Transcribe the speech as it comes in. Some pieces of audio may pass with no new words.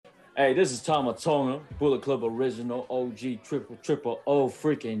Hey, this is Tama Tonga, Bullet Club original, OG, triple O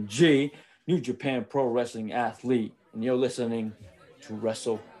freaking G, New Japan Pro Wrestling athlete, and you're listening to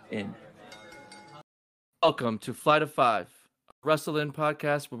Wrestle In. Welcome to Flight of Five, a Wrestle In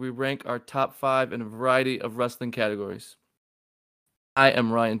podcast where we rank our top five in a variety of wrestling categories. I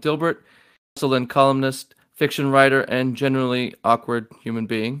am Ryan Dilbert, Wrestle In columnist, fiction writer, and generally awkward human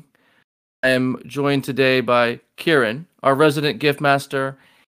being. I am joined today by Kieran, our resident gift master,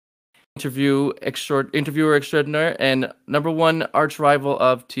 interviewer extraordinaire, and number one arch rival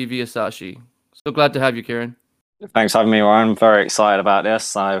of TV Asahi. So glad to have you, Kieran. Thanks for having me, Ryan. I'm very excited about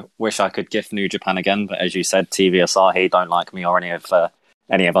this. I wish I could gift New Japan again, but as you said, TV Asahi don't like me or any of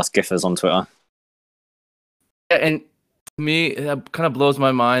us giffers on Twitter. And to me, it kind of blows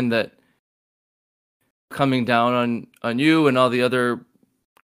my mind that coming down on you and all the other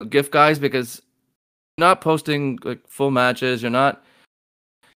gift guys, because you're not posting like full matches, you're not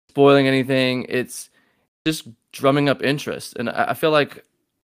spoiling anything. It's just drumming up interest, and I feel like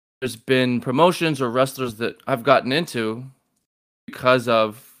there's been promotions or wrestlers that I've gotten into because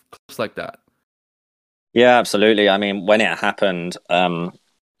of clips like that. Yeah, absolutely. I mean, when it happened,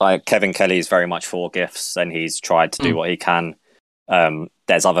 like Kevin Kelly's very much for gifts, and he's tried to do what he can.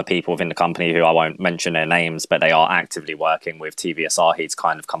 There's other people within the company who I won't mention their names, but they are actively working with TV Asahi to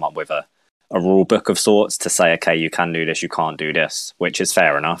kind of come up with a rule book of sorts to say, okay, you can do this, you can't do this, which is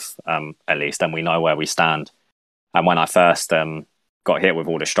fair enough, at least, and we know where we stand. And when I first got hit with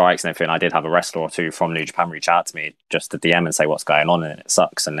all the strikes and everything, I did have a wrestler or two from New Japan reach out to me just to DM and say what's going on, and it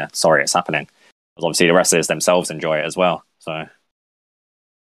sucks, and sorry it's happening. Because obviously the wrestlers themselves enjoy it as well. So,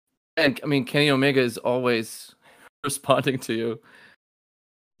 and I mean, Kenny Omega is always responding to you.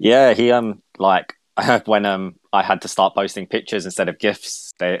 Yeah, he like when I had to start posting pictures instead of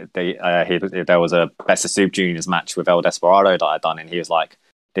GIFs. There was a Best of Super Juniors match with El Desperado that I'd done, and he was like,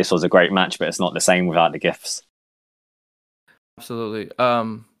 "This was a great match, but it's not the same without the GIFs." Absolutely.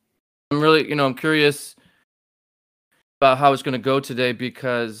 I'm really, I'm curious about how it's going to go today,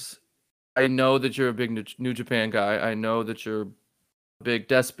 because I know that you're a big New Japan guy. I know that you're a big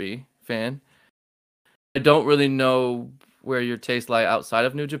Despy fan. I don't really know where your tastes lie outside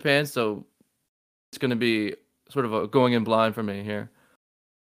of New Japan, so it's going to be sort of a going in blind for me here.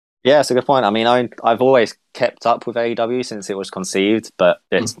 Yeah, it's a good point. I mean, I've always kept up with AEW since it was conceived, but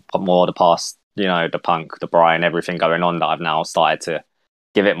it's more the past, the Punk, the Bryan, everything going on that I've now started to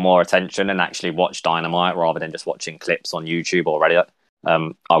give it more attention and actually watch Dynamite rather than just watching clips on YouTube or Reddit.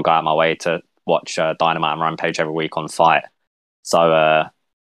 I'll go out my way to watch Dynamite and Rampage every week on Fight. So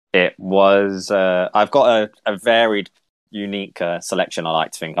it was, I've got a varied, unique selection. I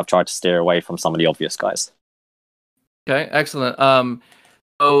like to think I've tried to steer away from some of the obvious guys. Okay, excellent.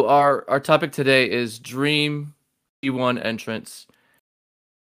 So our topic today is Dream G1 entrance.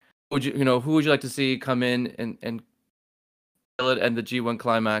 Who would you like to see come in and kill it and the G1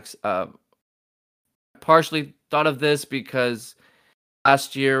 climax? Partially thought of this because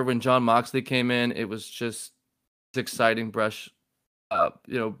last year when Jon Moxley came in, it was just exciting, fresh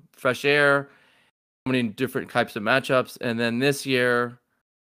air, so many different types of matchups. And then this year,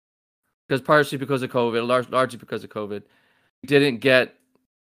 largely because of COVID, we didn't get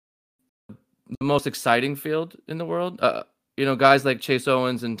the most exciting field in the world. Guys like Chase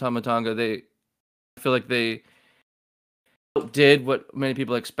Owens and Tama Tonga, I feel like they did what many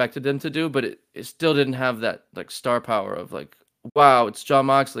people expected them to do, but it still didn't have that like star power of like, wow, it's Jon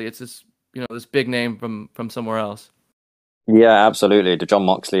Moxley. It's this, this big name from somewhere else. Yeah, absolutely. The Jon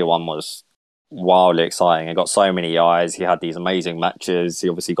Moxley one was wildly exciting. It got so many eyes. He had these amazing matches. He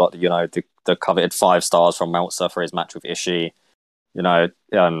obviously got the coveted 5 stars from Meltzer for his match with Ishii. The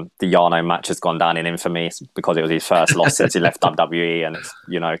Yano match has gone down in infamy because it was his first loss since he left WWE, and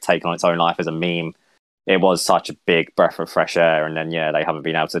it's taken on its own life as a meme. It was such a big breath of fresh air, and then they haven't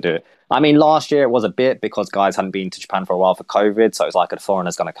been able to do it. I mean, last year it was a bit because guys hadn't been to Japan for a while for COVID, so it was like a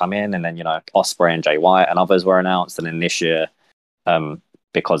foreigner's going to come in, and then Ospreay and Jay White and others were announced, and then this year,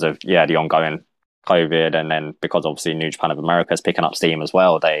 because of the ongoing COVID, and then because obviously New Japan of America is picking up steam as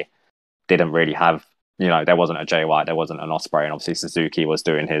well, they didn't really have. There wasn't a Jay White, there wasn't an Ospreay, and obviously Suzuki was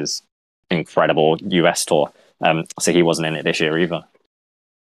doing his incredible US tour, so he wasn't in it this year either.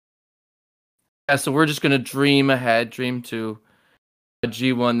 Yeah, so we're just going to dream to a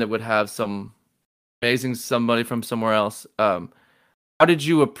G1 that would have some amazing somebody from somewhere else. How did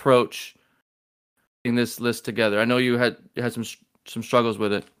you approach putting this list together? I know you had some struggles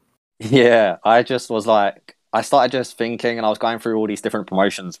with it. Yeah, I just was like, I started just thinking, and I was going through all these different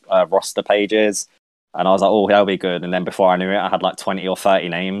promotions roster pages, and I was like, oh, that'll be good. And then before I knew it, I had like 20 or 30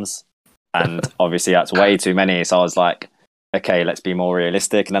 names. And obviously that's way too many. So I was like, okay, let's be more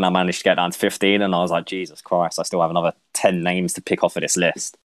realistic. And then I managed to get down to 15, and I was like, Jesus Christ, I still have another 10 names to pick off of this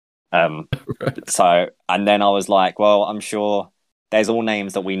list. Right. So, and then I was like, well, I'm sure there's all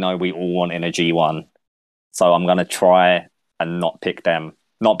names that we know we all want in a G1. So I'm going to try and not pick them.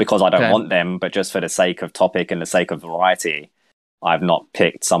 Not because I don't Okay. want them, but just for the sake of topic and the sake of variety. I've not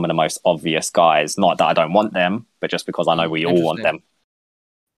picked some of the most obvious guys. Not that I don't want them, but just because I know we all want them.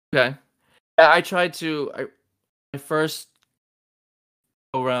 Okay. Yeah, I tried to. My first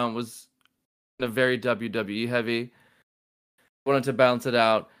go round was a very WWE heavy. Wanted to balance it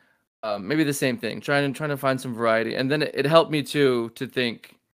out. Maybe the same thing. Trying to find some variety, and then it helped me to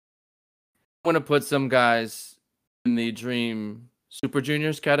think. I want to put some guys in the Dream Super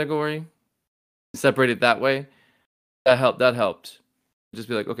Juniors category, separate it that way. That helped. Just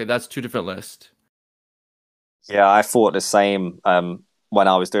be like, okay, that's two different lists. Yeah, I thought the same. When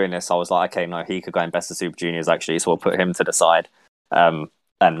I was doing this, I was like, okay, no, he could go in Best of Super Juniors actually, so we'll put him to the side.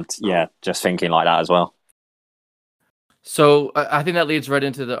 And yeah, just thinking like that as well. So I think that leads right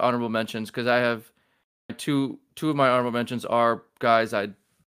into the honorable mentions, because I have two of my honorable mentions are guys I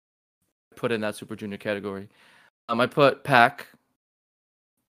put in that Super Junior category. I put Pac,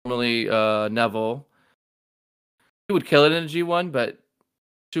 formerly Neville. He would kill it in a G1, but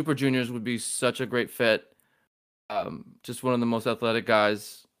Super Juniors would be such a great fit. Just one of the most athletic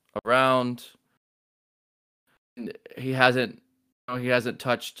guys around. And he hasn't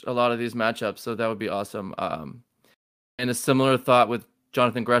touched a lot of these matchups, so that would be awesome. And a similar thought with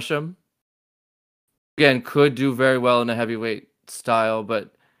Jonathan Gresham. Again, could do very well in a heavyweight style,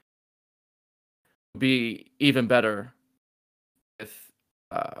 but be even better with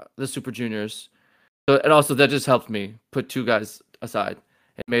the Super Juniors. So, and also that just helped me put two guys aside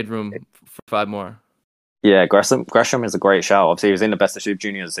and made room for five more. Yeah, Gresham is a great shout. Obviously, he was in the Best of Super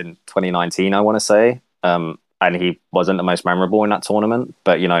Juniors in 2019, I want to say. And he wasn't the most memorable in that tournament.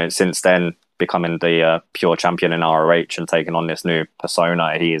 But, you know, since then, becoming the pure champion in ROH and taking on this new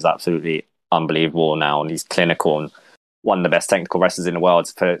persona, he is absolutely unbelievable now. And he's clinical and one of the best technical wrestlers in the world.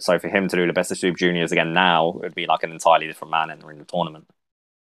 So for him to do the Best of Super Juniors again now, it would be like an entirely different man entering the tournament.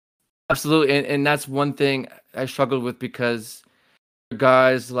 Absolutely. And that's one thing I struggled with, because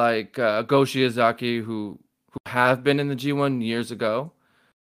guys like Go Shiozaki who have been in the G1 years ago,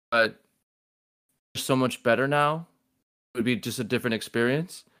 but they're so much better now. It would be just a different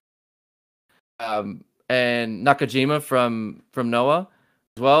experience. And Nakajima from Noah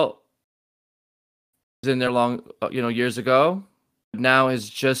as well was in there long, years ago. Now has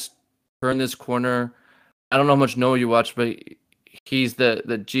just turned this corner. I don't know how much Noah you watch, but he's the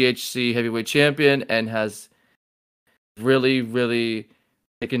GHC heavyweight champion and has really, really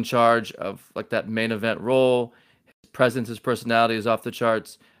taken charge of like that main event role. His presence, his personality is off the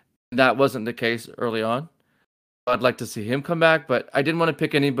charts. That wasn't the case early on. I'd like to see him come back, but I didn't want to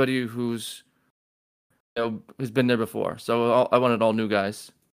pick anybody who's been there before. So I wanted all new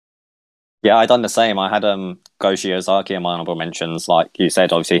guys. Yeah, I done the same. I had Go Shiozaki in my honorable mentions. Like you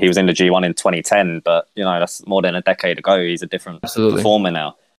said, obviously he was in the G1 in 2010, but you know that's more than a decade ago. He's a different performer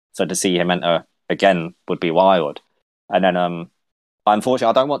now. So to see him enter again would be wild. And then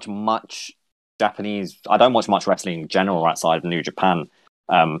unfortunately, I don't watch much Japanese. I don't watch much wrestling in general outside of New Japan.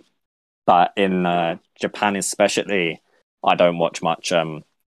 But in Japan especially, I don't watch much.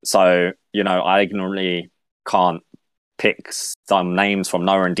 So you know, I ignorantly can't pick some names from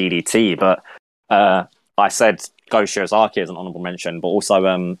Noah and DDT, but I said Go Shiozaki as an honorable mention, but also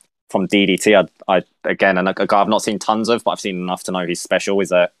from DDT, I again, and a guy I've not seen tons of, but I've seen enough to know he's special,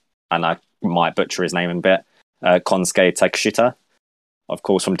 and I might butcher his name a bit, Konsuke Takeshita, of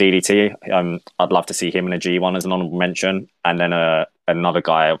course, from DDT. I'd love to see him in a G1 as an honorable mention, and then another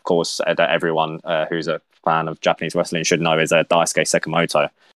guy, of course, that everyone who's a fan of Japanese wrestling should know is Daisuke Sekimoto.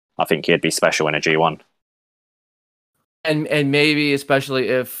 I think he'd be special in a G1. And maybe especially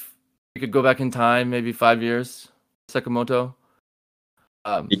if we could go back in time, maybe 5 years, Sekimoto.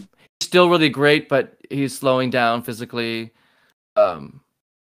 He's still really great, but he's slowing down physically. Would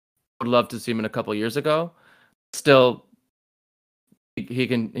love to see him in a couple years ago. Still, he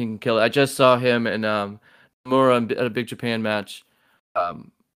can kill it. I just saw him in Nomura at a Big Japan match.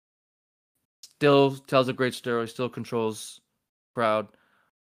 Still tells a great story. Still controls the crowd.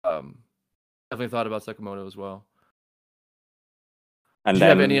 Definitely thought about Sekimoto as well. And do you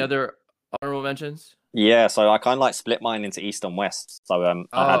have any other honorable mentions? Yeah, so I kind of like split mine into East and West. So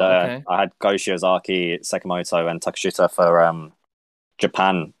I had Go Shiozaki, Sekimoto, and Takeshita for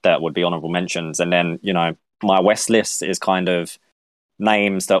Japan that would be honorable mentions, and then you know my West list is kind of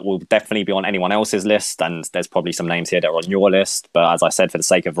names that will definitely be on anyone else's list, and there's probably some names here that are on your list. But as I said, for the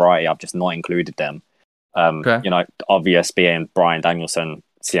sake of variety, I've just not included them. Okay. Obvious being Bryan Danielson,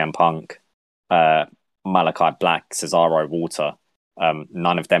 CM Punk, Malachi Black, Cesaro, Walter.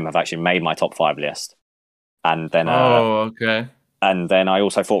 None of them have actually made my top 5 list. And then Okay. and then I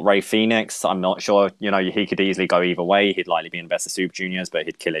also thought Ray Phoenix. I'm not sure. He could easily go either way. He'd likely be in Best of Super Juniors, but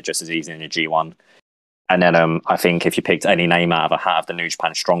he'd kill it just as easy in the G1. And then I think if you picked any name out of a hat of the New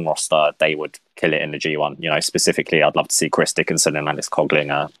Japan Strong roster, they would kill it in the G1. Specifically, I'd love to see Chris Dickinson and Alex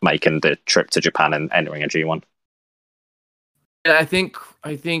Coglinger making the trip to Japan and entering a G1. Yeah, I think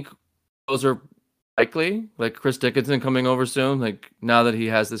those are likely. Like Chris Dickinson coming over soon. Like now that he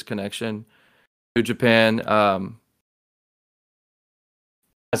has this connection to Japan,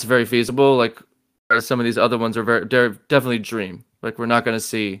 that's very feasible. Like some of these other ones they're definitely dream. Like we're not going to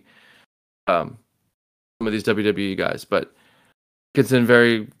see some of these WWE guys, but it's a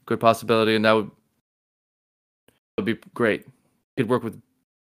very good possibility, and that would be great. Could work with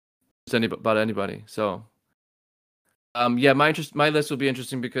about anybody. So, yeah, my list will be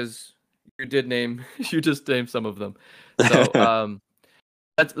interesting because you just named some of them. So,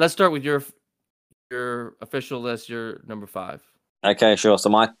 let's start with your official list. Your number 5. Okay, sure. So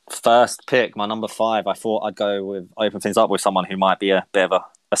my first pick, my number 5, I thought I'd open things up with someone who might be a bit of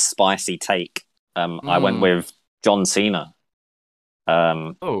a spicy take. I went with John Cena.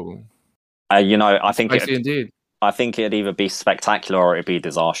 I think spicy indeed. I think it'd either be spectacular or it'd be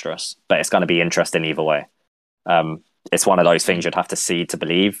disastrous, but it's going to be interesting either way. It's one of those things you'd have to see to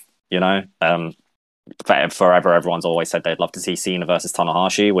believe. Forever, everyone's always said they'd love to see Cena versus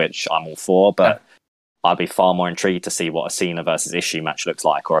Tanahashi, which I'm all for, but I'd be far more intrigued to see what a Cena versus Ishii match looks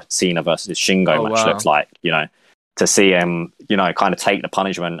like, or a Cena versus Shingo match looks like. To see him, kind of take the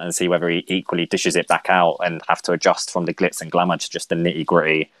punishment and see whether he equally dishes it back out and have to adjust from the glitz and glamour to just the nitty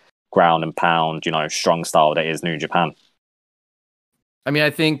gritty, ground and pound, strong style that is New Japan. I mean, I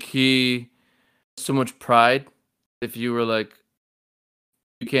think he so much pride. If you were like,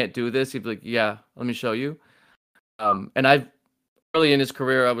 you can't do this, he'd be like, yeah, let me show you. And early in his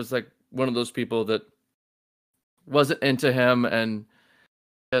career, I was like one of those people that wasn't into him and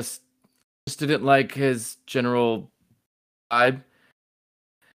just didn't like his general vibe.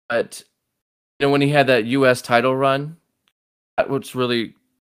 But when he had that US title run, that was really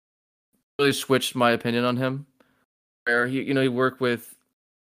switched my opinion on him. Where he worked with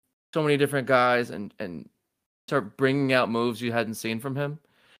so many different guys and start bringing out moves you hadn't seen from him.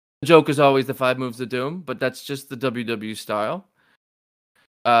 The joke is always the 5 moves of doom, but that's just the WWE style.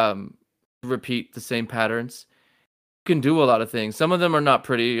 Repeat the same patterns. Can do a lot of things. Some of them are not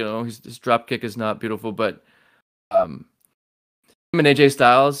pretty. His drop kick is not beautiful, but him and AJ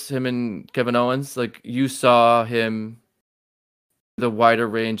Styles, him and Kevin Owens, like you saw him the wider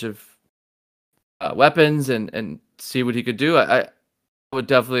range of weapons and see what he could do. I would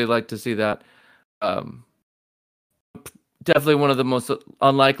definitely like to see that. Definitely one of the most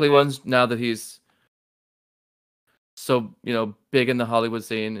unlikely ones now that he's so big in the Hollywood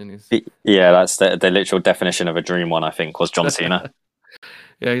scene, and that's the literal definition of a dream one. I think was John Cena.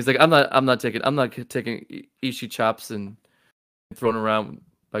 Yeah, he's like, I'm not taking Ishii chops and thrown around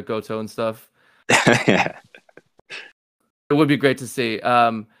by Goto and stuff. Yeah, it would be great to see.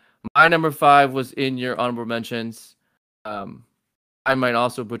 My number 5 was in your honorable mentions. I might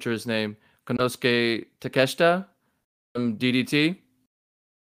also butcher his name, Konosuke Takeshita from DDT.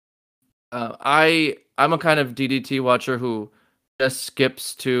 I'm a kind of DDT watcher who just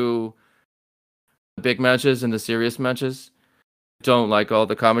skips to the big matches and the serious matches. Don't like all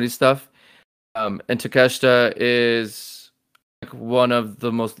the comedy stuff. And Takeshita is like one of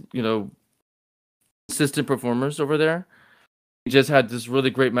the most, consistent performers over there. He just had this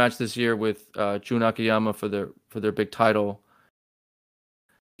really great match this year with Jun Akiyama for their big title.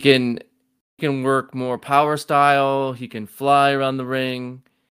 He can work more power style. He can fly around the ring.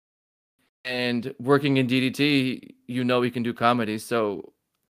 And working in DDT, he can do comedy, so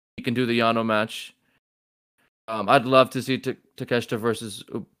he can do the Yano match. I'd love to see Takeshita versus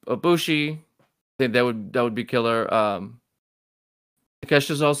Ibushi. I think that would be killer.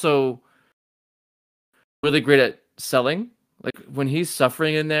 Takeshita's also really great at selling. Like when he's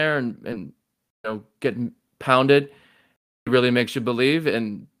suffering in there and getting pounded, it really makes you believe,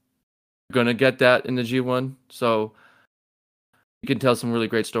 and you're gonna get that in the G1. So you can tell some really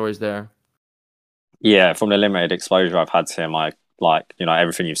great stories there. Yeah, from the limited exposure I've had to him, I like,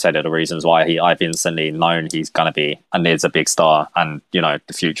 everything you've said are the reasons why I've instantly known he's going to be and is a big star, and, the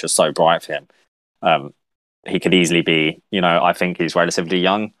future's so bright for him. He could easily be, I think he's relatively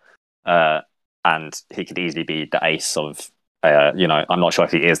young, and he could easily be the ace of, I'm not sure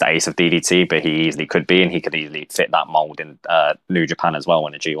if he is the ace of DDT, but he easily could be, and he could easily fit that mold in New Japan as well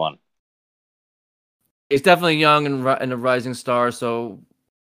in the G1. He's definitely young and a rising star. So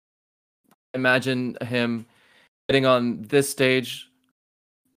imagine him getting on this stage,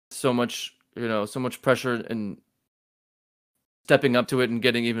 so much pressure and stepping up to it and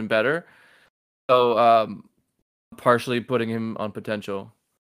getting even better. So partially putting him on potential.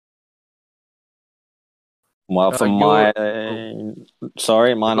 Well, for my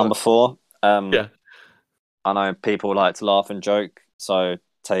number 4. Yeah. I know people like to laugh and joke, so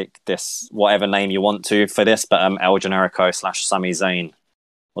take this whatever name you want to for this, but El Generico / Sami Zayn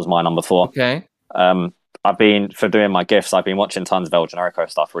was my number 4. Okay. I've been, for doing my gifts, I've been watching tons of El Generico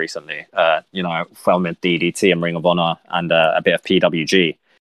stuff recently. Filming DDT and Ring of Honor and a bit of PWG,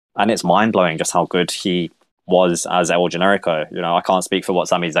 and it's mind blowing just how good he was as El Generico. I can't speak for what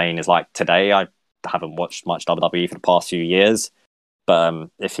Sami Zayn is like today. I haven't watched much WWE for the past few years, but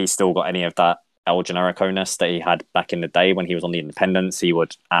if he's still got any of that El Generico-ness that he had back in the day when he was on the independents, he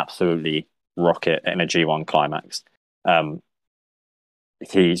would absolutely rock it in a G1 climax.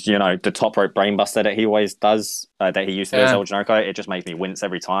 He's, the top rope brainbuster that he always does, that he used to do as El Generico, it just makes me wince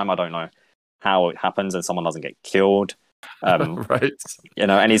every time. I don't know how it happens and someone doesn't get killed. Right.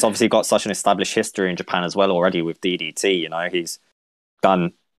 And he's obviously got such an established history in Japan as well already with DDT. He's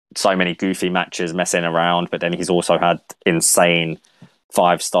done so many goofy matches messing around, but then he's also had insane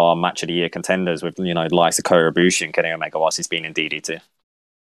 5-star match of the year contenders with, the likes of Kota Ibushi and Kenny Omega whilst he's been in DDT.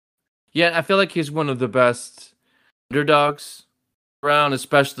 Yeah, I feel like he's one of the best underdogs around,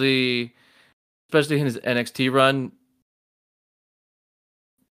 especially in his NXT run.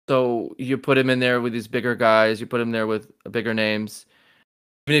 So you put him in there with these bigger guys, you put him there with bigger names,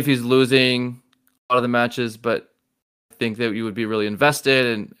 even if he's losing a lot of the matches, but I think that you would be really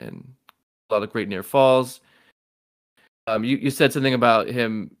invested and a lot of great near falls. You said something about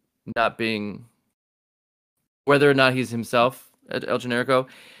him not being, whether or not he's himself at El Generico.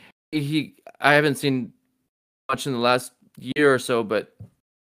 I haven't seen much in the last year or so, but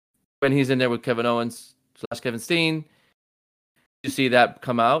when he's in there with Kevin Owens / Kevin Steen, you see that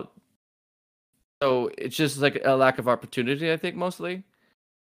come out. So it's just like a lack of opportunity, I think, mostly.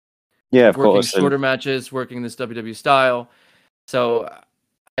 Yeah, of working course. Shorter matches, working this WWE style. So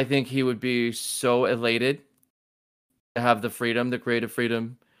I think he would be so elated to have the freedom, the creative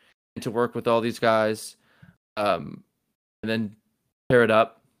freedom, and to work with all these guys, and then pair it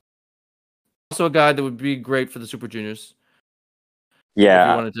up. Also, a guy that would be great for the Super Juniors. Yeah, if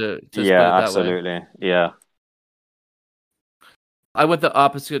you wanted to split it that absolutely. way. Yeah, I went the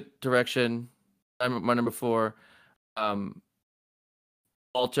opposite direction. I'm my number 4,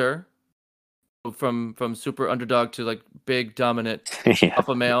 Walter, from super underdog to like big dominant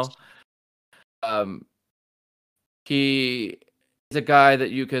alpha male. He is a guy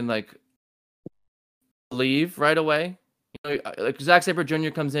that you can like believe right away. Like Zack Sabre Jr.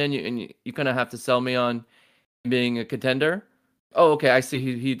 comes in, and you kind of have to sell me on being a contender. Oh, okay, I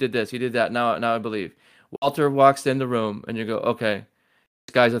see. He did this, he did that. Now I believe. Walter walks in the room, and you go, okay,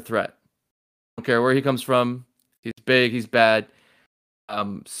 this guy's a threat. I don't care where he comes from. He's big. He's bad.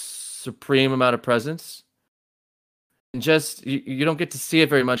 Supreme amount of presence. And just you don't get to see it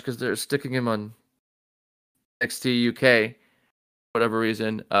very much because they're sticking him on NXT UK, for whatever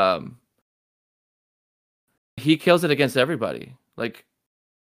reason. He kills it against everybody. Like,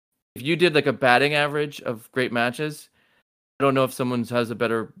 if you did like a batting average of great matches, I don't know if someone has a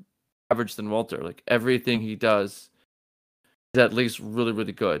better average than Walter. Like, everything he does is at least really,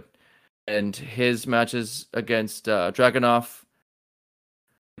 really good. And his matches against Dragunov,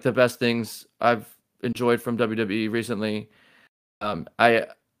 the best things I've enjoyed from WWE recently. I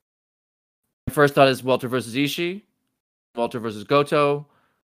first thought is Walter versus Ishii, Walter versus Goto,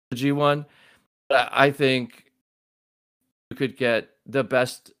 the G1. But I think you could get the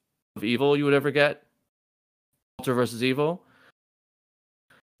best of Evil you would ever get. Walter versus Evil.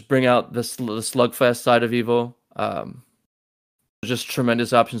 Bring out the slugfest side of Evil. Just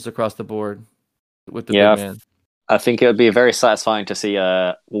tremendous options across the board with the big man. I think it would be very satisfying to see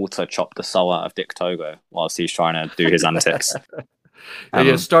Walter chop the soul out of Dick Togo whilst he's trying to do his antics.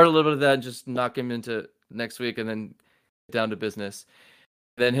 Start a little bit of that and just knock him into next week and then down to business.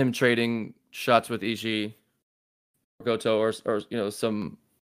 Then him trading shots with Ishii, Goto, or some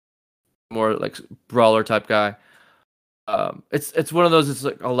more like brawler type guy. It's one of those. It's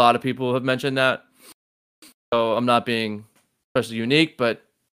like a lot of people have mentioned that, so I'm not being especially unique, but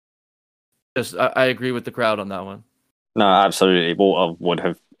just I agree with the crowd on that one. No, absolutely. Walter would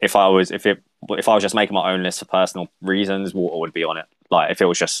have if I was just making my own list for personal reasons. Walter would be on it. Like if it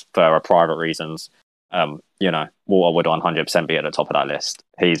was just for private reasons, Walter would 100% be at the top of that list.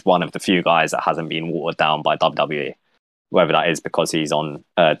 He's one of the few guys that hasn't been watered down by WWE. whether that is because he's on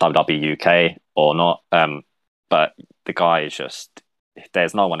WWE UK or not. But the guy is just,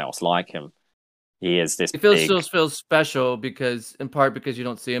 there's no one else like him. He is this Still feels special because, in part, because you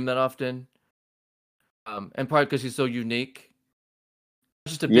don't see him that often. In part because he's so unique.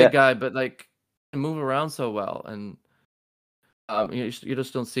 Just a big guy, but like can move around so well, and you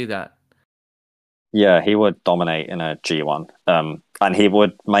just don't see that. Yeah, he would dominate in a G1. And he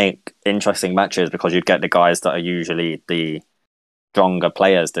would make interesting matches because you'd get the guys that are usually the stronger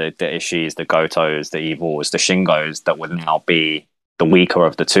players, the Ishis, the Gotos, the Evils, the Shingos, that would now be the weaker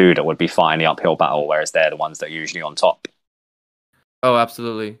of the two that would be fighting the uphill battle, whereas they're the ones that are usually on top. Oh,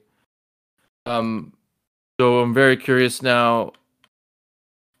 absolutely. So I'm very curious now.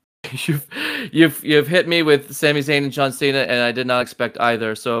 You've hit me with Sami Zayn and John Cena, and I did not expect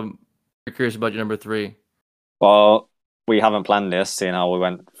either. So I'm very curious about your number 3. Well, we haven't planned this, seeing how we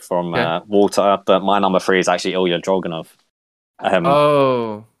went from Walter, but my number 3 is actually Ilya Dragunov.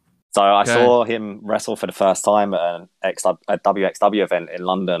 So I saw him wrestle for the first time at a WXW event in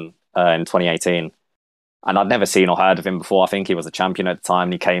London in 2018. And I'd never seen or heard of him before. I think he was a champion at the time.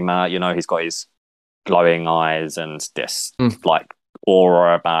 And he came out, he's got his glowing eyes and this like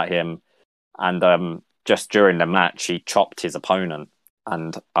aura about him. And just during the match, he chopped his opponent.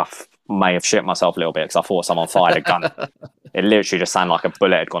 And I may have shit myself a little bit because I thought someone fired a gun. It literally just sounded like a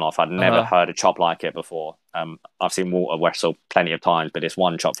bullet had gone off. I'd never heard a chop like it before. I've seen Walter wrestle plenty of times, but this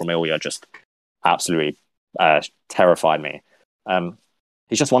one chop from Ilya just absolutely terrified me.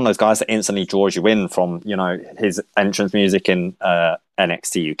 He's just one of those guys that instantly draws you in from, his entrance music in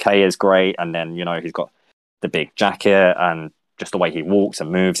NXT UK is great. And then, he's got the big jacket and just the way he walks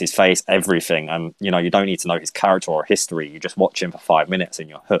and moves, his face, everything. And, you don't need to know his character or history. You just watch him for 5 minutes and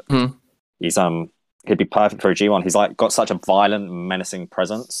you're hooked. He'd be perfect for a G1. He's like got such a violent, menacing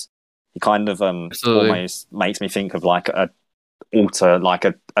presence. He kind of almost makes me think of like a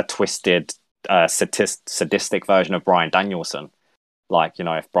twisted, sadistic version of Bryan Danielson. Like,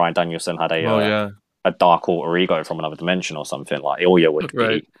 if Bryan Danielson had a dark alter ego from another dimension or something, like Ilya would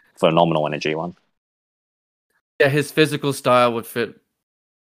be phenomenal in a G1. Yeah, his physical style would fit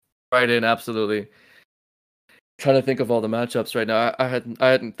right in, absolutely. I'm trying to think of all the matchups right now. I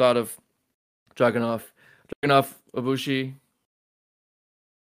hadn't thought of Dragunov, Ibushi.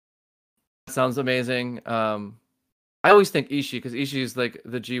 Sounds amazing. I always think Ishii, because Ishii is like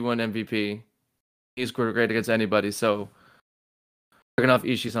the G1 MVP. He's great against anybody, so Dragunov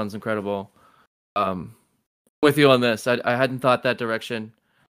Ishii sounds incredible. With you on this. I hadn't thought that direction.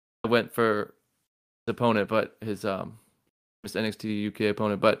 I went for his opponent, but his NXT UK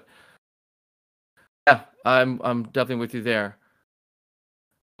opponent. But yeah, I'm definitely with you there.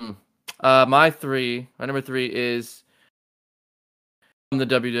 My number 3 is from the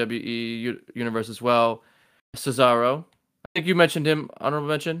WWE universe as well, Cesaro. I think you mentioned him, honorable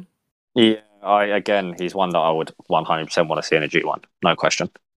mention. Yeah, he's one that I would 100% want to see in a G1, no question.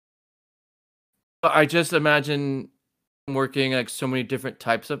 I just imagine working like so many different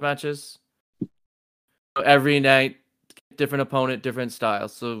types of matches. Every night, different opponent, different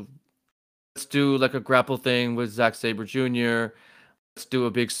styles. So let's do like a grapple thing with Zack Sabre Jr. Let's do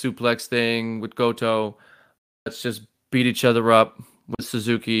a big suplex thing with Goto. Let's just beat each other up with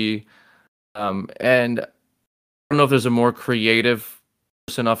Suzuki. And I don't know if there's a more creative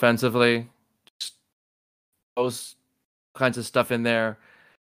person offensively. Just those kinds of stuff in there.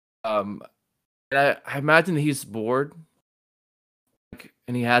 And I imagine he's bored.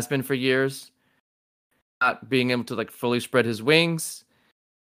 And he has been for years. Not being able to like fully spread his wings.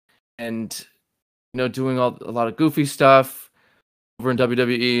 And, doing a lot of goofy stuff over in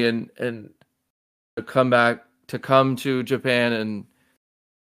WWE and to come to Japan and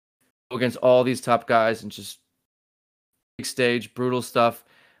go against all these top guys and just big stage, brutal stuff.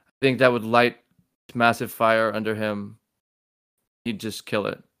 I think that would light massive fire under him. He'd just kill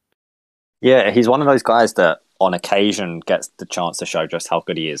it. Yeah, he's one of those guys that on occasion gets the chance to show just how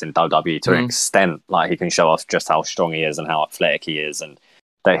good he is in WWE to an extent. Like he can show us just how strong he is and how athletic he is and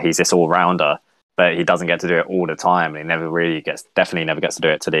that he's this all-rounder. But he doesn't get to do it all the time. And he definitely never gets to do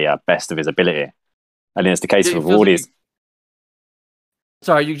it to the best of his ability. And it's the case with all these.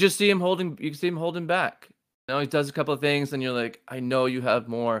 Sorry, you see him holding back. He does a couple of things, and you're like, I know you have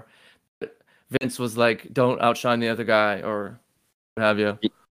more. But Vince was like, don't outshine the other guy, or what have you.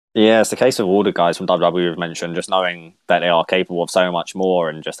 Yeah, it's the case with all the guys from WWE we've mentioned, just knowing that they are capable of so much more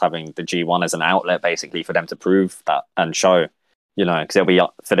and just having the G1 as an outlet, basically, for them to prove that and show. Because it'll be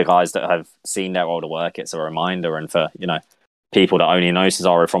for the guys that have seen their older work, it's a reminder. And for, people that only know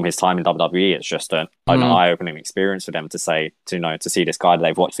Cesaro from his time in WWE, it's just an eye-opening experience for them to see this guy that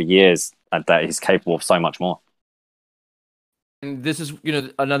they've watched for years and that he's capable of so much more. And this is,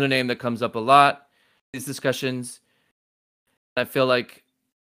 another name that comes up a lot in these discussions. I feel like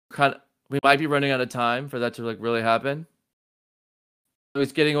we might be running out of time for that to like really happen.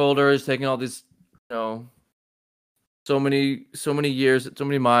 He's getting older. He's taking all these, so many years, so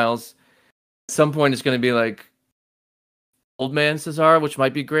many miles. At some point, it's going to be like old man Cesaro, which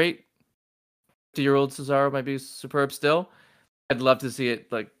might be great. 50-year-old Cesaro might be superb still. I'd love to see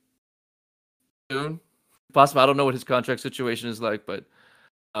it like soon. Possible. I don't know what his contract situation is like, but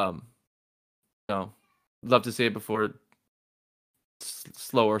love to see it before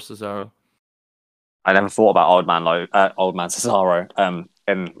slower Cesaro. I never thought about old man Cesaro.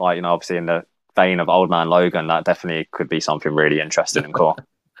 And like obviously in the vein of old man Logan, that definitely could be something really interesting and cool.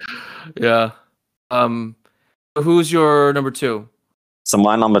 Yeah. Who's your number 2? So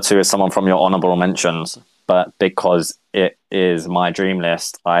my number 2 is someone from your honorable mentions, but because it is my dream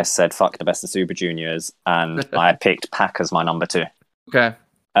list, I said fuck the best of Super Juniors, and I picked Pac as my number 2. Okay.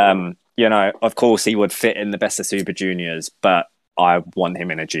 Of course he would fit in the best of Super Juniors, but I want him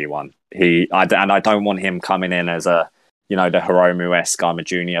in a G1. I don't want him coming in as a, the Hiromu-esque, I'm a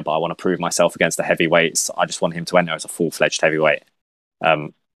junior, but I want to prove myself against the heavyweights. I just want him to enter as a full-fledged heavyweight.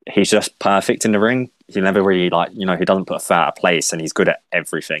 He's just perfect in the ring. He never really he doesn't put a foot out of place, and he's good at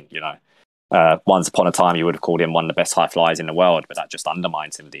everything, Once upon a time, you would have called him one of the best high flyers in the world, but that just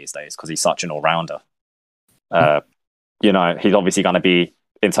undermines him these days because he's such an all-rounder. He's obviously going to be,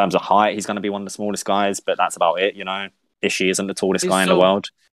 in terms of height, he's going to be one of the smallest guys, but that's about it, Ishii isn't the tallest guy in the world.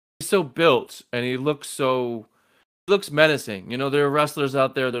 He's so built, and he looks menacing. There are wrestlers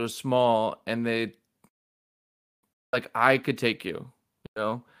out there that are small, and they, like, I could take you,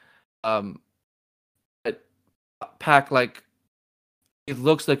 But Pac, like, it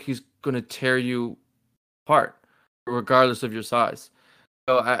looks like he's going to tear you apart, regardless of your size.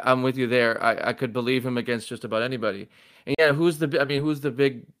 So I'm with you there. I could believe him against just about anybody. And yeah, who's the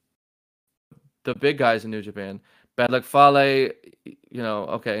big guys in New Japan? Bad Luck Fale,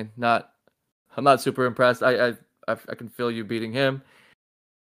 okay, I'm not super impressed. I can feel you beating him.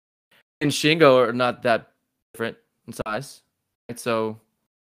 And Shingo are not that different in size, right? So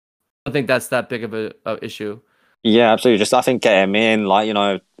I don't think that's that big of a issue. Yeah, absolutely. Just I think get him in,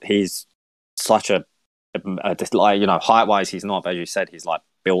 he's such a height wise he's not, but as you said, he's like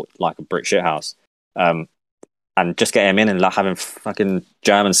built like a brick shithouse. And just get him in and have him fucking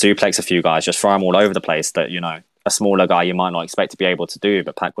German suplex a few guys, just throw him all over the place that, a smaller guy you might not expect to be able to do,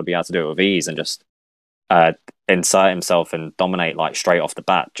 but Pac would be able to do it with ease and just insert himself and dominate like straight off the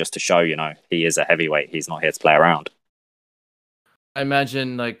bat just to show, he is a heavyweight. He's not here to play around. I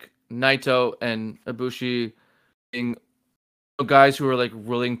imagine like Naito and Ibushi being guys who are like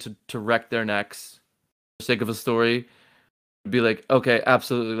willing to wreck their necks for the sake of a story. Be like, okay,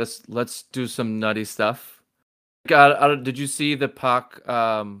 absolutely, let's do some nutty stuff. God, did you see the Pac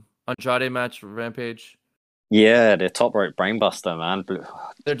Andrade match Rampage? Yeah, the top rope brainbuster, man.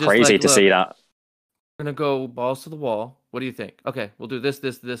 They're just crazy like, to see that. We're gonna go balls to the wall. What do you think? Okay, we'll do this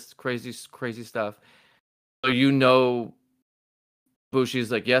crazy stuff. So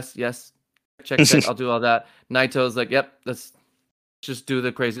Bushi's like, yes, check. I'll do all that. Naito's like, yep, let's just do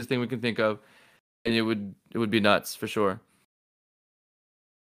the craziest thing we can think of, and it would be nuts for sure.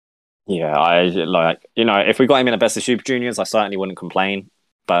 Yeah, if we got him in the best of Super Juniors, I certainly wouldn't complain.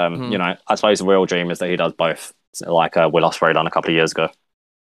 But I suppose the real dream is that he does both, like Will Ospreay done a couple of years ago.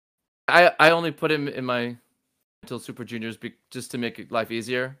 I only put him in my until Super Juniors just to make life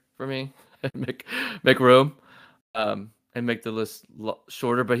easier for me, make room, and make the list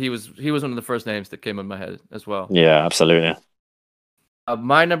shorter. But he was one of the first names that came in my head as well. Yeah, absolutely.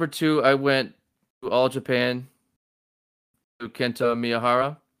 My number 2, I went to All Japan, to Kento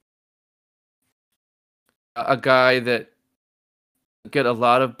Miyahara, a guy that get a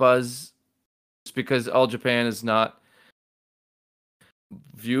lot of buzz just because All Japan is not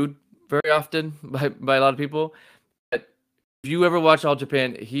viewed very often by a lot of people. But if you ever watch All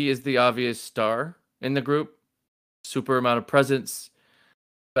Japan, he is the obvious star in the group. Super amount of presence,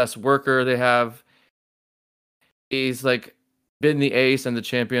 best worker they have. He's like been the ace and the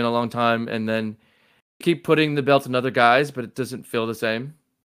champion a long time, and then keep putting the belt on other guys, but it doesn't feel the same.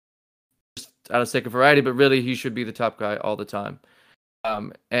 Just out of sake of variety, but really he should be the top guy all the time.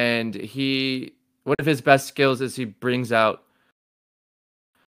 And one of his best skills is he brings out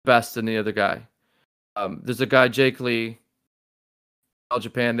best in the other guy. There's a guy, Jake Lee, All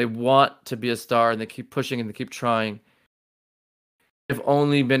Japan. They want to be a star, and they keep pushing and they keep trying. I've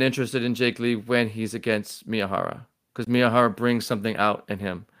only been interested in Jake Lee when he's against Miyahara, because Miyahara brings something out in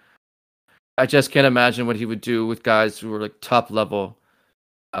him. I just can't imagine what he would do with guys who are like top level.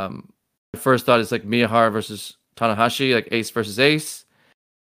 My first thought is like Miyahara versus Tanahashi, like ace versus ace,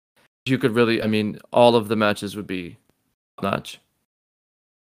 you could really, I mean, all of the matches would be notch.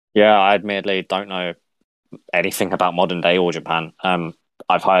 Yeah, I admittedly don't know anything about modern day All Japan.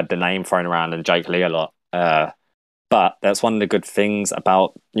 I've heard the name thrown around and Jake Lee a lot. But that's one of the good things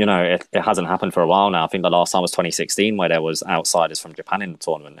about, it hasn't happened for a while now. I think the last time was 2016 where there was outsiders from Japan in the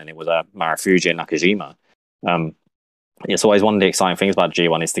tournament, and it was Marufuji and Nakajima. It's always one of the exciting things about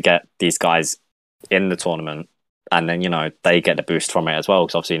G1 is to get these guys in the tournament, and then, they get the boost from it as well,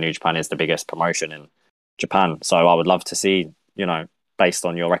 because obviously New Japan is the biggest promotion in Japan. So I would love to see, based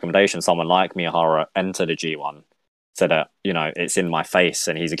on your recommendation, someone like Miyahara enter the G1 so that, it's in my face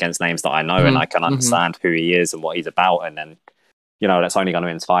and he's against names that I know and I can understand who he is and what he's about. And then, that's only going to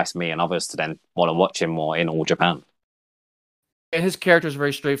entice me and others to then want to watch him more in All Japan. And his character is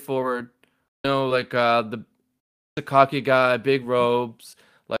very straightforward. Like the cocky guy, big robes,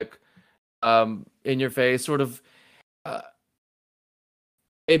 like in your face, sort of.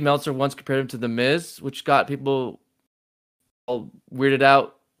 Dave Meltzer once compared him to The Miz, which got people all weirded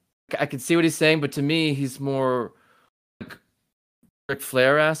out. I can see what he's saying, but to me, he's more like Ric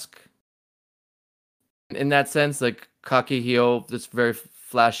Flair-esque in that sense, like cocky heel, that's very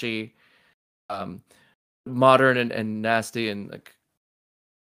flashy, modern and nasty, and like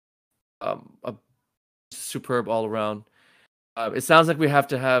a superb all around. It sounds like we have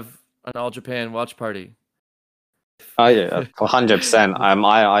to have an All Japan watch party. Oh yeah, 100%.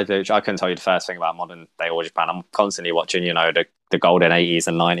 I couldn't tell you the first thing about modern day All Japan. I'm constantly watching, the golden 80s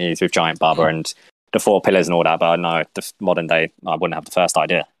and 90s with Giant Baba and the Four Pillars and all that. But no, the modern day, I wouldn't have the first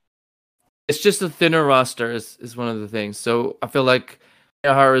idea. It's just a thinner roster is one of the things. So I feel like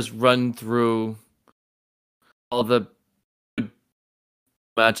Miyahara's run through all the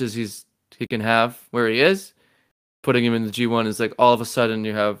matches he can have where he is. Putting him in the G1 is like all of a sudden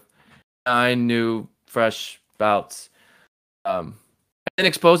you have 9 new fresh bouts, and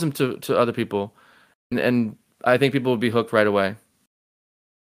expose him to other people, and I think people would be hooked right away.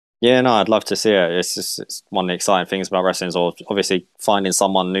 Yeah, no, I'd love to see it. It's one of the exciting things about wrestling is obviously finding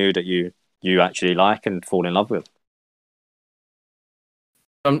someone new that you actually like and fall in love with.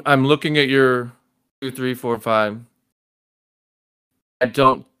 I'm looking at your 2, 3, 4, 5. I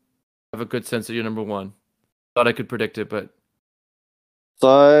don't have a good sense of your number 1. Thought I could predict it, but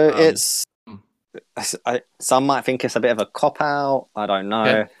so it's. Some might think it's a bit of a cop out. I don't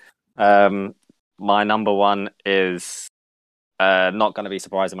know. Okay. My number 1 is not going to be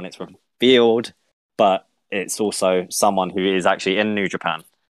surprising when it's revealed, but it's also someone who is actually in New Japan.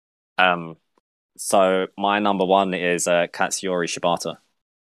 So my number 1 is Katsuyori Shibata.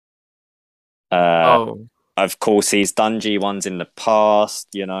 Of course, he's done G1s in the past.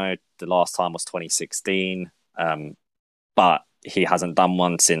 The last time was 2016. But he hasn't done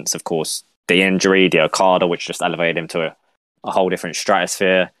one since, of course, the injury, the Okada, which just elevated him to a whole different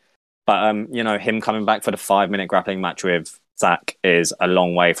stratosphere. But, him coming back for the 5-minute grappling match with Zack is a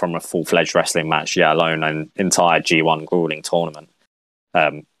long way from a full-fledged wrestling match, yet alone an entire G1 grueling tournament.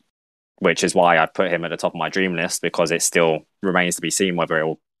 Which is why I put him at the top of my dream list, because it still remains to be seen whether it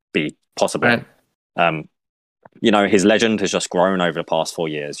will be possible. Right. His legend has just grown over the past 4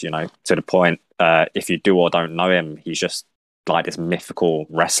 years, to the point, if you do or don't know him, he's just like this mythical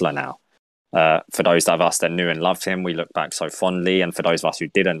wrestler now. For those of us that knew and loved him, we look back so fondly, and for those of us who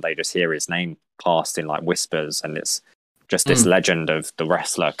didn't, they just hear his name passed in like whispers, and it's just this legend of the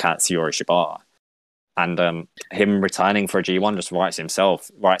wrestler Katsuyori Shibata. And him returning for a G1 just writes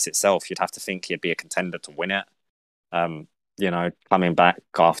itself. You'd have to think he'd be a contender to win it. Coming back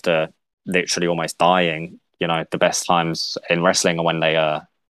after literally almost dying, the best times in wrestling are when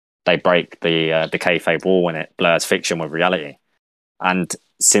they break the kayfabe wall, when it blurs fiction with reality. And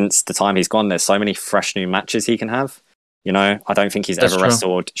since the time he's gone, there's so many fresh new matches he can have. I don't think he's ever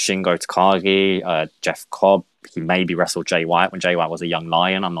wrestled Shingo Takagi, Jeff Cobb. He maybe wrestled Jay White when Jay White was a young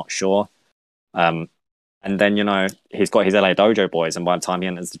lion. I'm not sure. And then, he's got his LA Dojo boys, and by the time he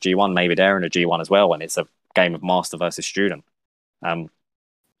enters the G1, maybe they're in the G1 as well, and it's a game of master versus student.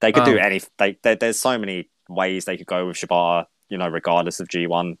 They could do there's so many ways they could go with Shibata, regardless of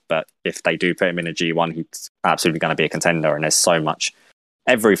G1. But if they do put him in a G1, he's absolutely going to be a contender. And there's so much,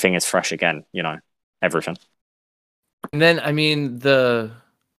 everything is fresh again, everything. And then, I mean, the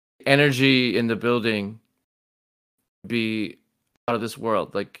energy in the building be out of this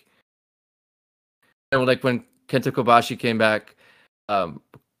world. Like when Kenta Kobashi came back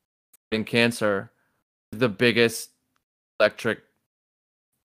in cancer, the biggest electric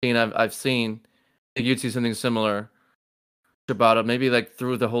scene I've seen. I think you'd see something similar about it, maybe like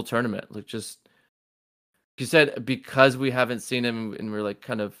through the whole tournament. Like just, you said, because we haven't seen him and we're like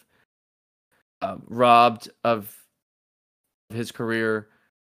kind of robbed of his career.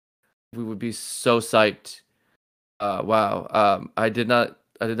 We would be so psyched. Wow. I did not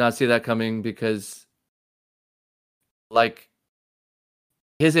see that coming because like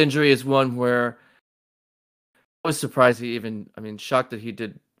his injury is one where I was surprised shocked that he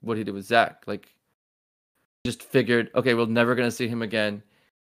did what he did with Zack. Like, just figured, okay, we're never gonna see him again.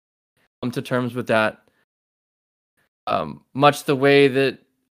 Come to terms with that. Much the way that,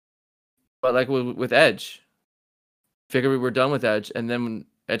 but like with Edge, figured we were done with Edge, and then when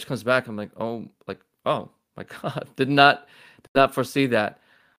Edge comes back, I'm like, oh my God, did not foresee that.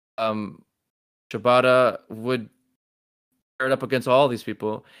 Shibata would pair it up against all these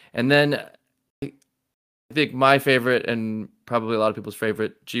people, and then I think my favorite and probably a lot of people's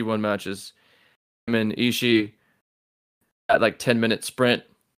favorite G1 matches, him and Ishii at like 10-minute sprint.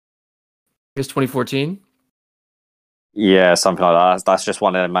 I guess 2014. Yeah, something like that. That's just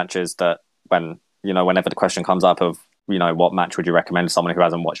one of the matches that whenever the question comes up of, what match would you recommend to someone who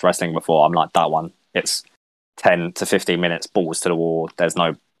hasn't watched wrestling before, I'm like, that one. It's 10 to 15 minutes, balls to the wall. There's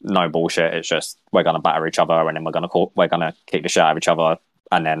no bullshit. It's just, we're going to batter each other, and then we're going to kick the shit out of each other,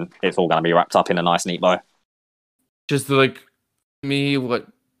 and then it's all going to be wrapped up in a nice neat bow. Just like me, what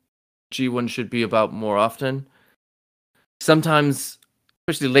G1 should be about more often. Sometimes,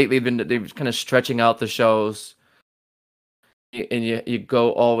 especially lately, they've kind of stretching out the shows, and you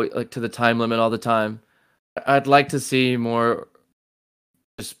go all the way like to the time limit all the time. I'd like to see more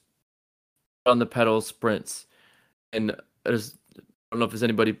just on the pedal sprints, and I don't know if there's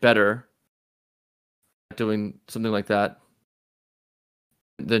anybody better at doing something like that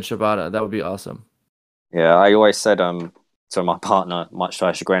than Shibata. That would be awesome. Yeah, I always said to my partner, much to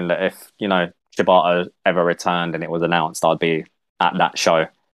her chagrin, that if Shibata ever returned and it was announced, I'd be at that show.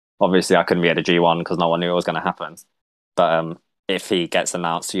 Obviously, I couldn't be at the G1 because no one knew it was going to happen. But if he gets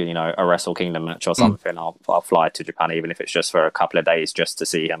announced to a Wrestle Kingdom match or something, I'll fly to Japan, even if it's just for a couple of days, just to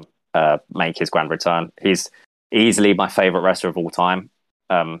see him make his grand return. He's easily my favorite wrestler of all time.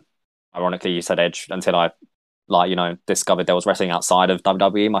 Ironically, you said Edge until I discovered there was wrestling outside of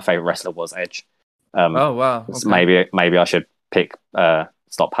WWE. My favorite wrestler was Edge. Oh wow! Okay. So maybe I should pick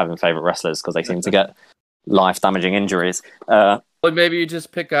stop having favorite wrestlers because they seem to get life-damaging injuries. But maybe you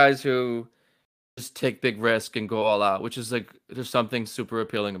just pick guys who just take big risk and go all out, which is like there's something super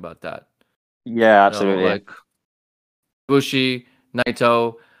appealing about that. Yeah, absolutely. Like Bushi,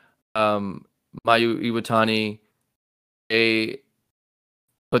 Naito, Mayu Iwatani, they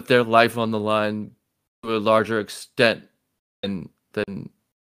put their life on the line to a larger extent than someone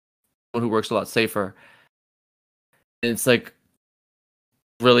who works a lot safer. And it's like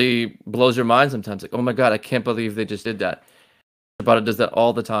really blows your mind sometimes. Like, oh my God, I can't believe they just did that. Shibata does that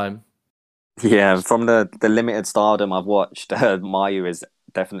all the time. Yeah, from the limited stardom I've watched, Mayu is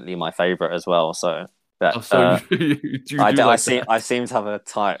definitely my favorite as well. So that I seem to have a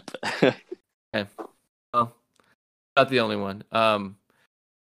type. Okay, well, not the only one.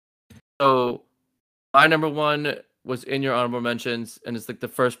 So my number one was in your honorable mentions, and it's like the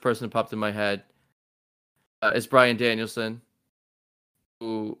first person that popped in my head. Is Bryan Danielson,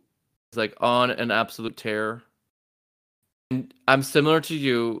 who is like on an absolute tear. And I'm similar to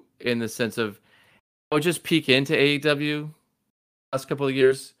you in the sense of I would just peek into AEW last couple of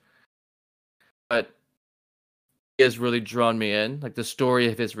years, but he has really drawn me in. Like the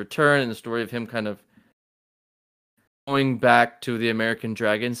story of his return and the story of him kind of going back to the American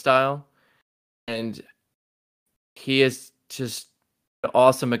Dragon style. And he is just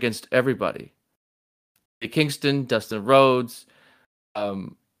awesome against everybody. Kingston, Dustin Rhodes,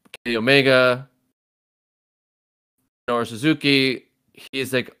 Kenny Omega, Minoru Suzuki.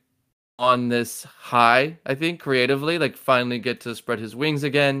 He's like on this high, I think, creatively, like finally get to spread his wings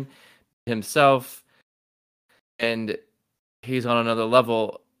again himself. And he's on another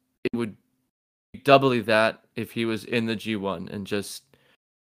level. It would be doubly that if he was in the G1 and just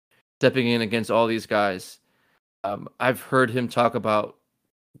stepping in against all these guys. I've heard him talk about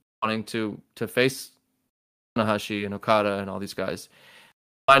wanting to face Tanahashi and Okada and all these guys.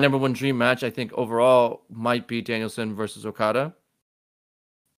 My number one dream match, I think, overall might be Danielson versus Okada.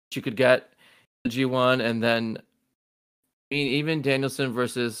 You could get the G1, and then even Danielson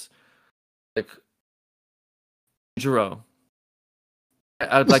versus like Jiro.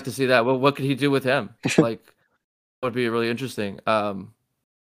 I would like to see that. Well, what could he do with him? Like, that would be really interesting.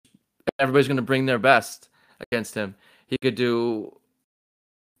 Everybody's going to bring their best against him. He could do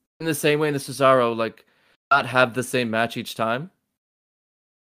in the same way in the Cesaro, like not have the same match each time.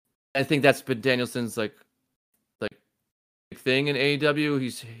 I think that's been Danielson's like big thing in AEW.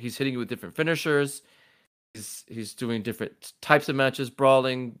 He's hitting you with different finishers. He's doing different types of matches,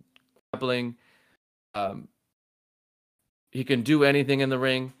 brawling, grappling. Um, he can do anything in the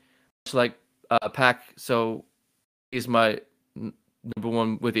ring, much like Pac. So he's my number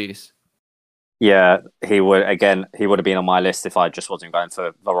one with ease. Yeah, he would have been on my list if I just wasn't going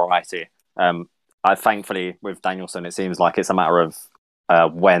for variety. I thankfully with Danielson, it seems like it's a matter of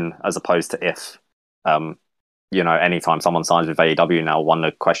when as opposed to if. Anytime someone signs with AEW now, one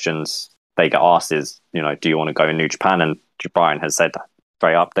of the questions they get asked is, do you want to go in New Japan? And Brian has said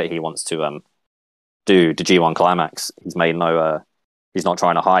straight up that he wants to do the G1 Climax. He's made he's not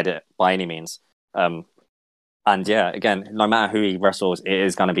trying to hide it by any means. And yeah, again, no matter who he wrestles, it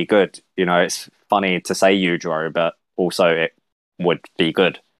is going to be good. It's funny to say Yujiro, but also it would be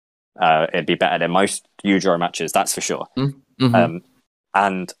good. It'd be better than most Yujiro matches, that's for sure. Mm-hmm.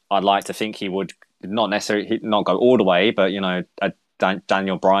 And I'd like to think he would not necessarily not go all the way, but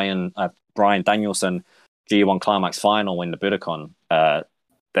Brian Danielson G1 Climax final in the Budokan.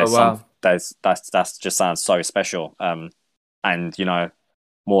 That's just sounds so special. And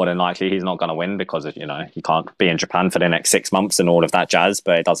more than likely he's not going to win because of, he can't be in Japan for the next 6 months and all of that jazz,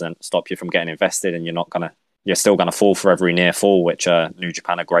 but it doesn't stop you from getting invested, and you're still gonna fall for every near fall, which New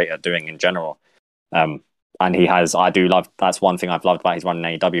Japan are great at doing in general. And that's one thing I've loved about his run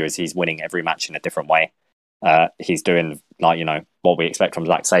in AEW is he's winning every match in a different way. He's doing what we expect from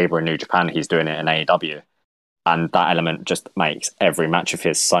Zack Sabre in New Japan, he's doing it in AEW. And that element just makes every match of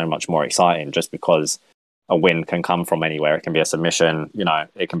his so much more exciting, just because a win can come from anywhere. It can be a submission,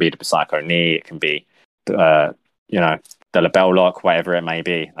 it can be the Psycho knee, it can be, the LeBell lock, whatever it may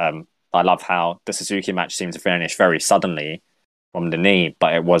be. I love how the Suzuki match seemed to finish very suddenly from the knee,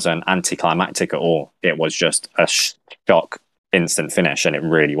 but it wasn't anticlimactic at all. It was just a shock, instant finish, and it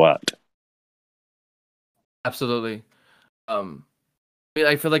really worked. Absolutely.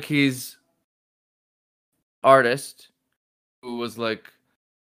 I feel like he's artist who was like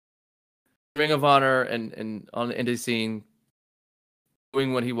Ring of Honor and on the indie scene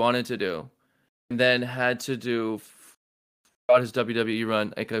doing what he wanted to do, and then had to do throughout his WWE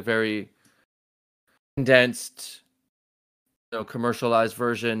run like a very condensed, commercialized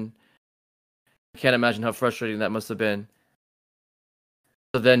version. I can't imagine how frustrating that must have been.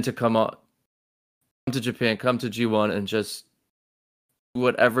 So then to come to Japan, come to G1 and just do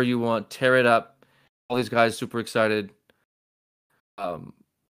whatever you want, tear it up. All these guys super excited. Like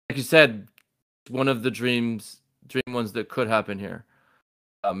you said, one of the dream ones that could happen here.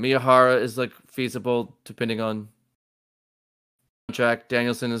 Miyahara is like feasible depending on contract.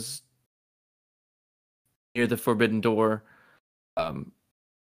 Danielson is near the forbidden door.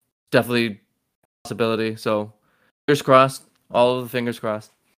 Definitely possibility. So fingers crossed. All of the fingers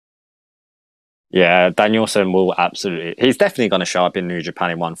crossed. Yeah, Danielson will absolutely. He's definitely going to show up in New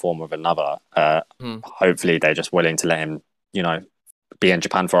Japan in one form or another. Hopefully, they're just willing to let him, be in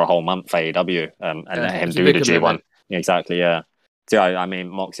Japan for a whole month for AEW and let him do the G1. Exactly, yeah. So, I mean,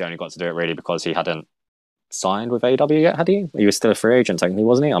 Moxie only got to do it really because he hadn't signed with AEW yet, had he? He was still a free agent, technically,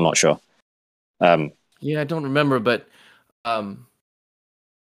 wasn't he? I'm not sure. Yeah, I don't remember, but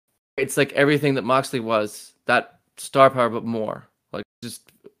it's like everything that Moxley was, that star power, but more. Like,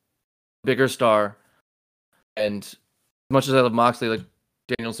 just bigger star. And as much as I love Moxley, like,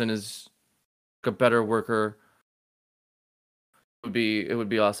 Danielson is a better worker. It would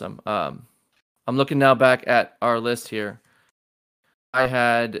be awesome. I'm looking now back at our list here. I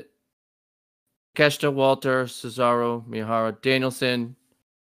had Keshta, Walter, Cesaro, Miyahara, Danielson.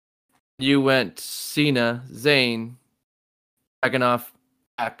 You went Cena, Zayn, Dragunov,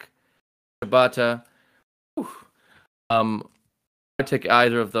 Pac, Shibata. I'd take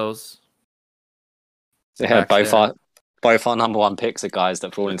either of those. So yeah, both our number one picks are guys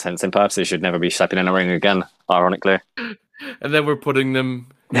that, for all intents and purposes, should never be stepping in a ring again. Ironically, and then we're putting them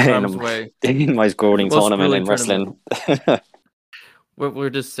in harm's way. In the most grueling tournament in wrestling. We're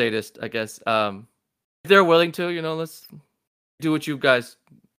just sadist, I guess. If they're willing to, let's do what you guys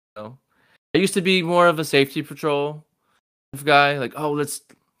know. I used to be more of a safety patrol guy, like, oh, let's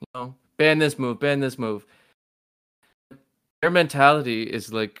ban this move. Their mentality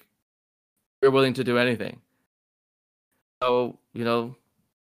is like they're willing to do anything. So, let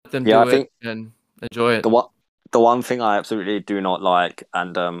them do it and enjoy it. The one thing I absolutely do not like,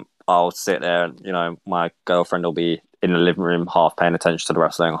 and I'll sit there and, my girlfriend will be in the living room, half paying attention to the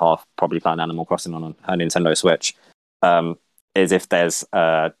wrestling, half probably playing Animal Crossing on her Nintendo Switch, is if there's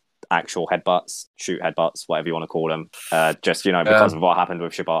actual headbutts, shoot headbutts, whatever you want to call them, just, because of what happened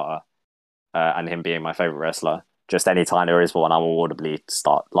with Shibata and him being my favorite wrestler. Just any time there is one, I will audibly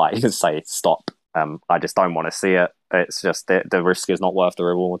start, say, stop. I just don't want to see it. It's just the risk is not worth the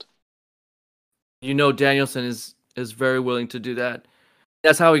reward. Danielson is very willing to do that.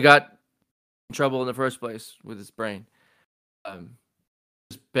 That's how he got in trouble in the first place with his brain.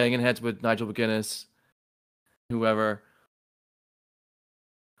 Just banging heads with Nigel McGuinness, whoever.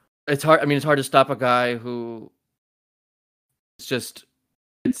 It's hard. I mean, it's hard to stop a guy who is just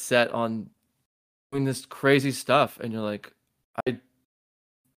set on doing this crazy stuff, and you're like, I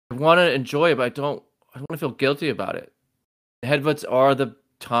want to enjoy it, but I don't want to feel guilty about it. Headbutts are the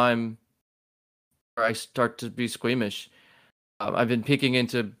time where I start to be squeamish. I've been peeking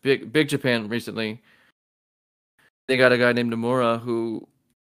into Big Japan recently. They got a guy named Nomura who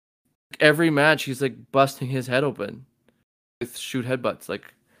every match he's like busting his head open with shoot headbutts.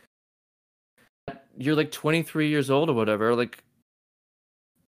 Like, you're like 23 years old or whatever. Like,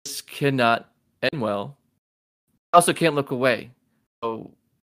 this cannot end well. I also can't look away. So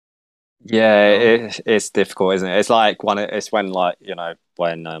yeah, it's difficult, isn't it? It's like when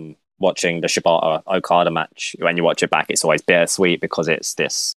watching the Shibata Okada match, when you watch it back, it's always bittersweet because it's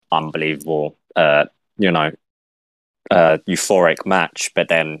this unbelievable, euphoric match. But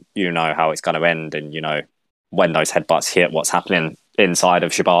then you know how it's going to end, and you know when those headbutts hit, what's happening inside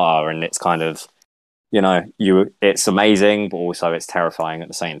of Shibata, and it's kind of, it's amazing, but also it's terrifying at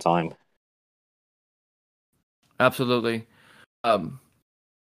the same time. Absolutely. I'm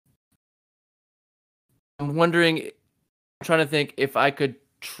wondering, I'm trying to think if I could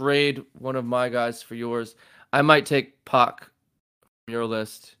trade one of my guys for yours. I might take Pac from your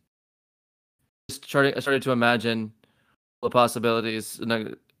list. I started to imagine the possibilities, and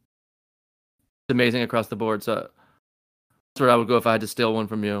it's amazing across the board. So that's where I would go if I had to steal one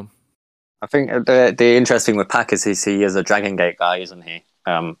from you. I think the interesting with Pac is he is a Dragon Gate guy, isn't he?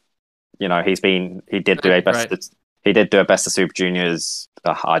 He did do a best of Super Juniors.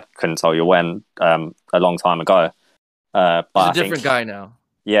 I couldn't tell you when, a long time ago. But he's a different guy now.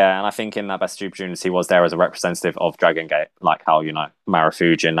 Yeah, and I think in that best of Super Juniors, he was there as a representative of Dragon Gate, like how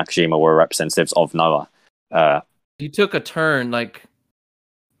Marufuji and Nakajima were representatives of Noah. He took a turn like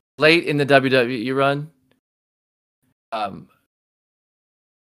late in the WWE run.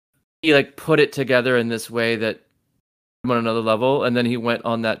 He like put it together in this way that on another level, and then he went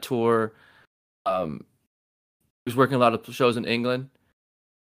on that tour. He was working a lot of shows in England.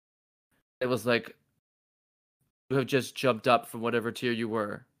 It was like you have just jumped up from whatever tier you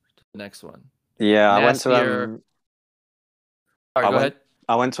were to the next one. Yeah, I went to go ahead.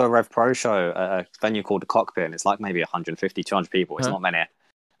 I went to a Rev Pro show at a venue called the Cockpit, and it's like maybe 150, 200 people. It's not many.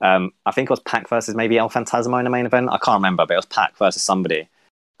 I think it was Pac versus maybe El Phantasmo in the main event. I can't remember, but it was Pac versus somebody.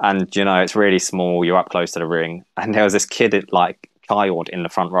 And, it's really small. You're up close to the ring. And there was this kid, child in the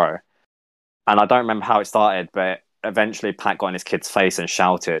front row. And I don't remember how it started, but eventually Pac got in his kid's face and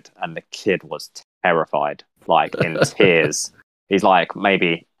shouted. And the kid was terrified, like in tears. He's like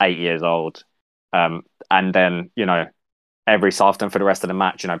maybe 8 years old. And then, every so often for the rest of the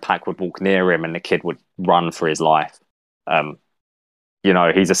match, Pac would walk near him and the kid would run for his life.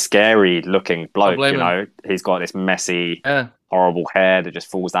 He's a scary looking bloke, He's got this messy, horrible hair that just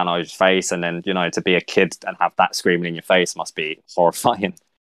falls down over his face. And then, to be a kid and have that screaming in your face must be horrifying.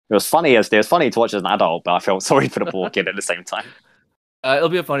 It was funny to watch as an adult, but I felt sorry for the poor kid at the same time. It'll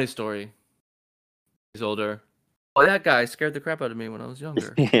be a funny story. He's older. Oh, that guy scared the crap out of me when I was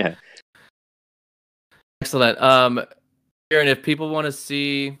younger. Yeah. Excellent. Aaron, if people want to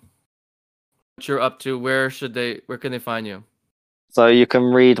see what you're up to, where can they find you? So you can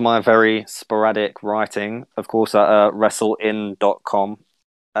read my very sporadic writing, of course, at wrestlein.com.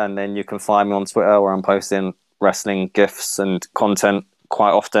 And then you can find me on Twitter where I'm posting wrestling GIFs and content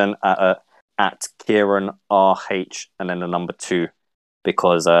quite often at Kieran RH and then the number 2,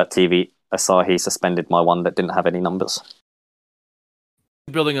 because TV Asahi suspended my one that didn't have any numbers.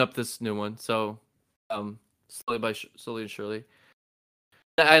 Building up this new one, so slowly and surely.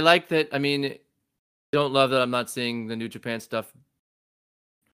 I like that. I mean, I don't love that I'm not seeing the New Japan stuff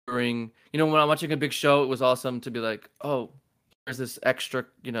during, when I'm watching a big show. It was awesome to be like, oh, there's this extra,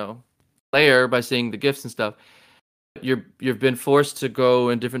 layer by seeing the GIFs and stuff. You've been forced to go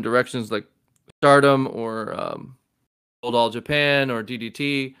in different directions, like Stardom or Old All Japan or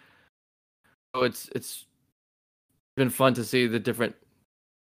DDT. So it's been fun to see the different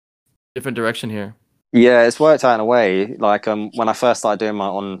direction here. Yeah, it's worked out in a way. Like when I first started doing my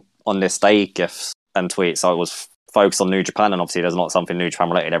on this day GIFs and tweets, I was focused on New Japan, and obviously there's not something New Japan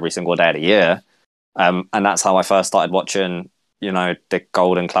related every single day of the year. And that's how I first started watching, the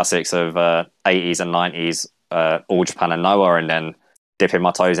golden classics of 80s and 90s, All Japan and Noah, and then dipping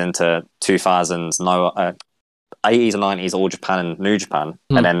my toes into 2000s Noah, 80s and 90s All Japan and New Japan,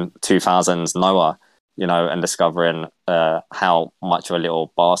 and then 2000s Noah, and discovering how much of a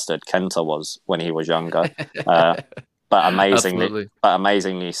little bastard Kenta was when he was younger. Absolutely.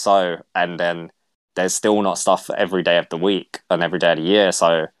 amazingly so. And then there's still not stuff for every day of the week and every day of the year.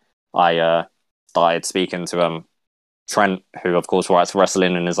 So I started speaking to Trent, who of course writes for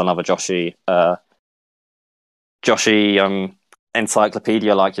Wrestling and is another Joshi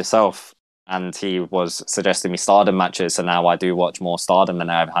encyclopedia like yourself. And he was suggesting me Stardom matches, so now I do watch more Stardom than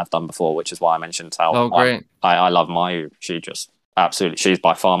I ever have done before, which is why I mentioned how great. I love Mayu. She's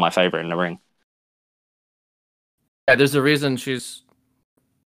by far my favorite in the ring. Yeah, there's a reason she's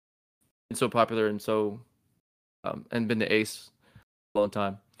been so popular and so and been the ace for a long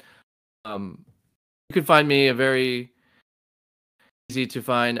time. You can find me a very easy to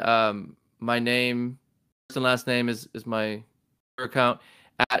find. My name, first and last name is my account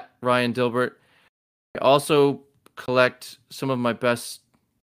at Ryan Dilbert. I also collect some of my best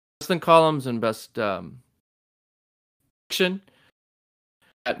wrestling columns and best fiction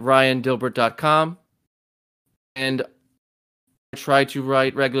at ryandilbert.com. And I try to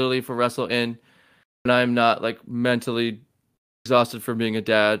write regularly for Wrestle In when I'm not like mentally exhausted from being a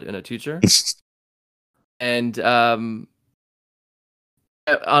dad and a teacher. And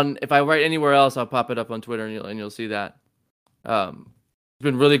if I write anywhere else, I'll pop it up on Twitter and you'll see that. It's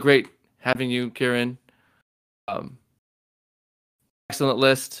been really great having you, Kieran. Excellent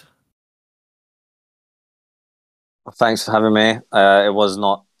list. Thanks for having me. It was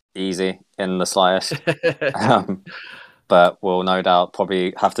not easy in the slightest, but we'll no doubt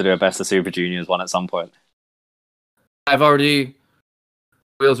probably have to do a Best of Super Juniors one at some point. I've already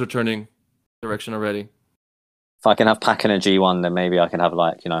wheels are turning direction already. If I can have Pac in a G1, then maybe I can have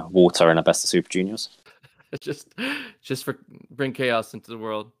Water in a Best of Super Juniors. just for bring chaos into the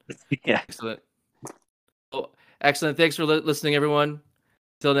world. Yeah. Excellent. Well, excellent. Thanks for listening, everyone.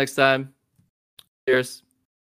 Until next time. Cheers.